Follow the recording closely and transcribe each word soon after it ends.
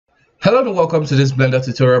Hello and welcome to this Blender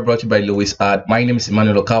tutorial brought to you by Luwizart. My name is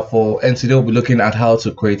Emmanuel Okafo, and today we'll be looking at how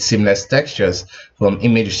to create seamless textures from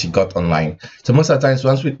images you got online. So most of the times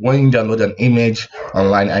when you download an image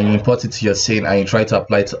online and you import it to your scene and you try to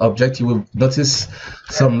apply it to object, you will notice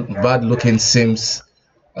some bad looking seams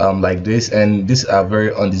like this, and these are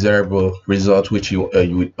very undesirable results which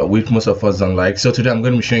which most of us don't like. So today I'm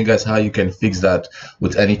going to be showing you guys how you can fix that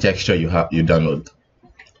with any texture you download.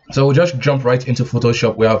 So we'll just jump right into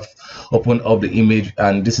Photoshop. We have opened up the image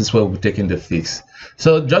and this is where we'll be taking the fix.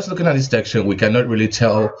 So just looking at this texture, we cannot really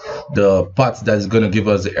tell the part that is going to give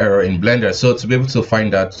us the error in Blender. So to be able to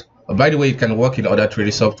find that, by the way, it can work in other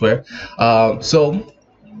 3D software. So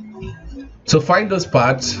to find those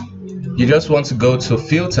parts, you just want to go to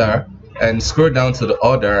filter and scroll down to the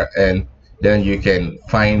order, and then you can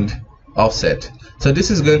find offset. So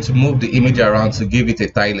this is going to move the image around to give it a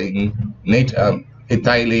tiling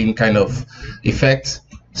kind of effect.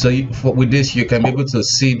 So with this you can be able to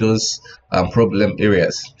see those problem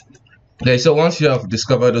areas. Okay, so once you have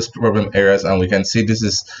discovered those problem areas, and we can see this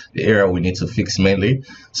is the area we need to fix mainly.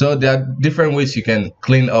 So there are different ways you can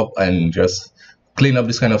clean up and just clean up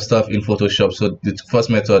this kind of stuff in Photoshop. So the first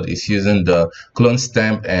method is using the clone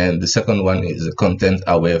stamp, and the second one is the content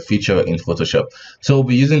aware feature in Photoshop. So we'll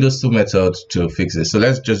be using those two methods to fix this. So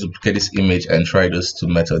let's just duplicate this image and try those two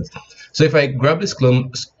methods. So if I grab this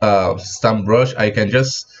clone stamp brush, I can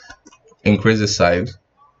just increase the size,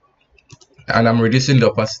 and I'm reducing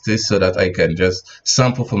the opacity so that I can just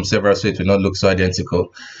sample from several so it will not look so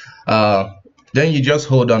identical. Then you just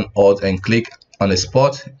hold on Alt and click on a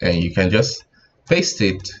spot, and you can just paste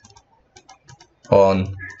it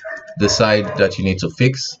on the side that you need to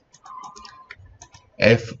fix.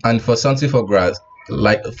 And for something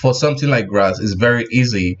like grass, it's very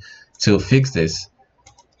easy to fix this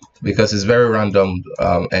because it's very random,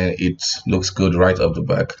 and it looks good right off the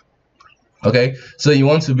back. Okay, so you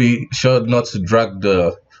want to be sure not to drag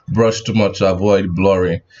the brush too much to avoid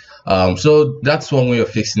blurring. So that's one way of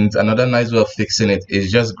fixing it. Another nice way of fixing it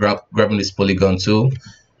is just grabbing this polygon tool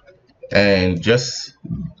and just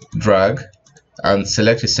drag and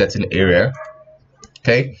select a certain area.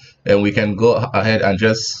 Okay, and we can go ahead and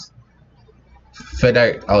just feather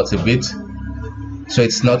it out a bit so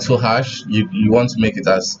it's not too harsh. You want to make it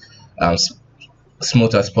as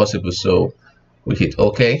smooth as possible. So we hit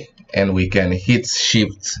OK, and we can hit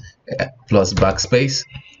Shift plus backspace,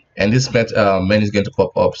 and this menu is going to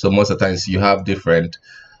pop up. So most of the times you have different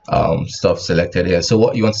stuff selected here. So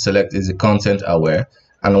what you want to select is the content aware,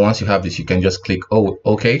 and once you have this, you can just click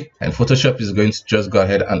OK, and Photoshop is going to just go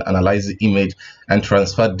ahead and analyze the image and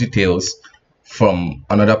transfer details from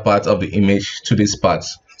another part of the image to this part.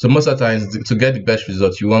 So most of the times, to get the best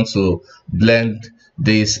result, you want to blend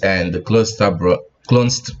this and the clone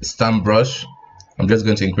stamp brush. I'm just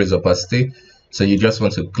going to increase opacity. So you just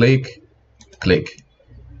want to click.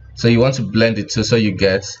 So you want to blend it so you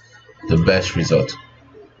get the best result.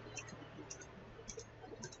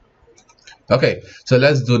 Okay, so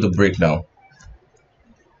let's do the brick now.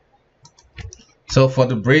 So for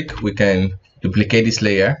the brick, we can duplicate this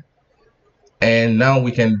layer, and now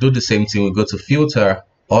we can do the same thing. We go to filter,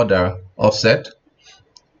 order, offset,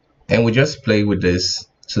 and we just play with this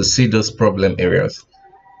to see those problem areas.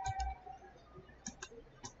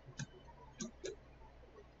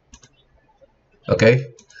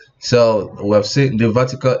 Okay, so we have seen the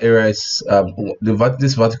vertical areas.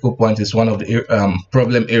 This vertical point is one of the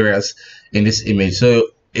problem areas in this image.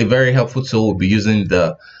 So a very helpful tool will be using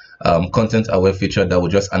the content aware feature that will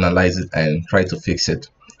just analyze it and try to fix it.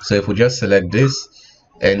 So if we just select this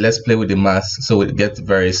and let's play with the mask, so we get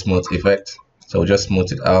very smooth effect. So we'll just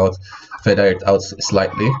smooth it out, feather it out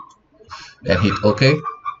slightly, and hit OK.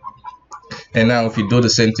 And now if you do the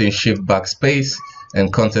same thing, Shift backspace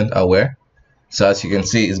and content aware. So as you can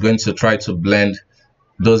see, it's going to try to blend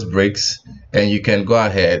those bricks, and you can go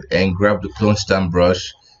ahead and grab the clone stamp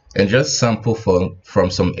brush and just sample from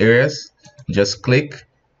some areas. Just click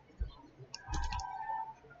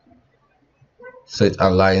so it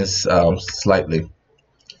aligns slightly.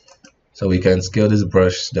 So we can scale this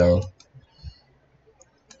brush down.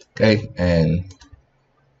 Okay, and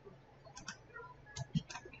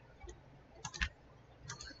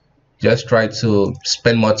just try to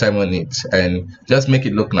spend more time on it and just make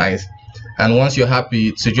it look nice. And once you're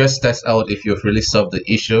happy to just test out if you've really solved the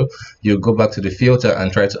issue, you go back to the filter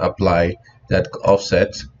and try to apply that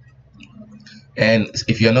offset. And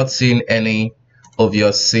if you're not seeing any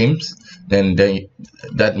obvious seams, then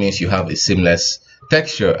that means you have a seamless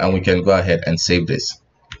texture, and we can go ahead and save this.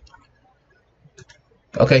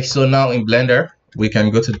 Okay, so now in Blender, we can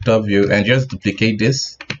go to the top view and just duplicate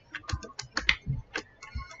this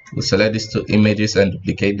We'll select these two images and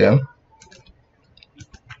duplicate them.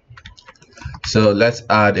 So let's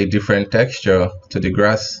add a different texture to the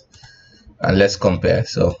grass and let's compare.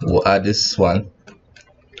 So we'll add this one.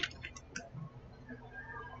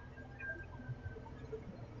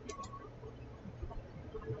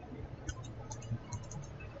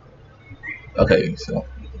 Okay, so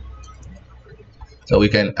we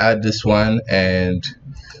can add this one, and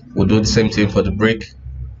we'll do the same thing for the brick.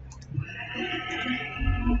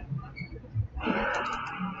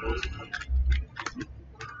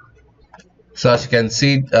 So as you can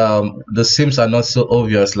see, the seams are not so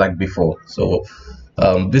obvious like before. So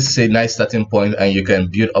this is a nice starting point, and you can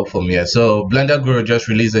build up from here. So Blender Guru just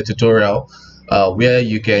released a tutorial where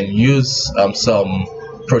you can use some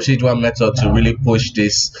procedural method to really push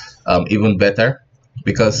this even better,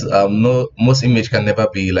 because most image can never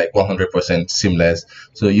be like 100% seamless.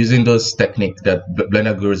 So using those techniques that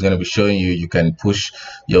Blender Guru is going to be showing you, you can push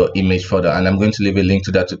your image further. And I'm going to leave a link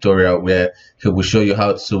to that tutorial where he will show you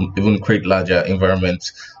how to even create larger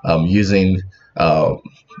environments using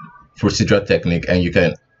procedural technique, and you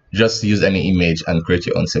can just use any image and create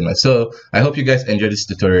your own seamless. So I hope you guys enjoyed this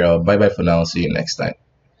tutorial. Bye bye for now. See you next time.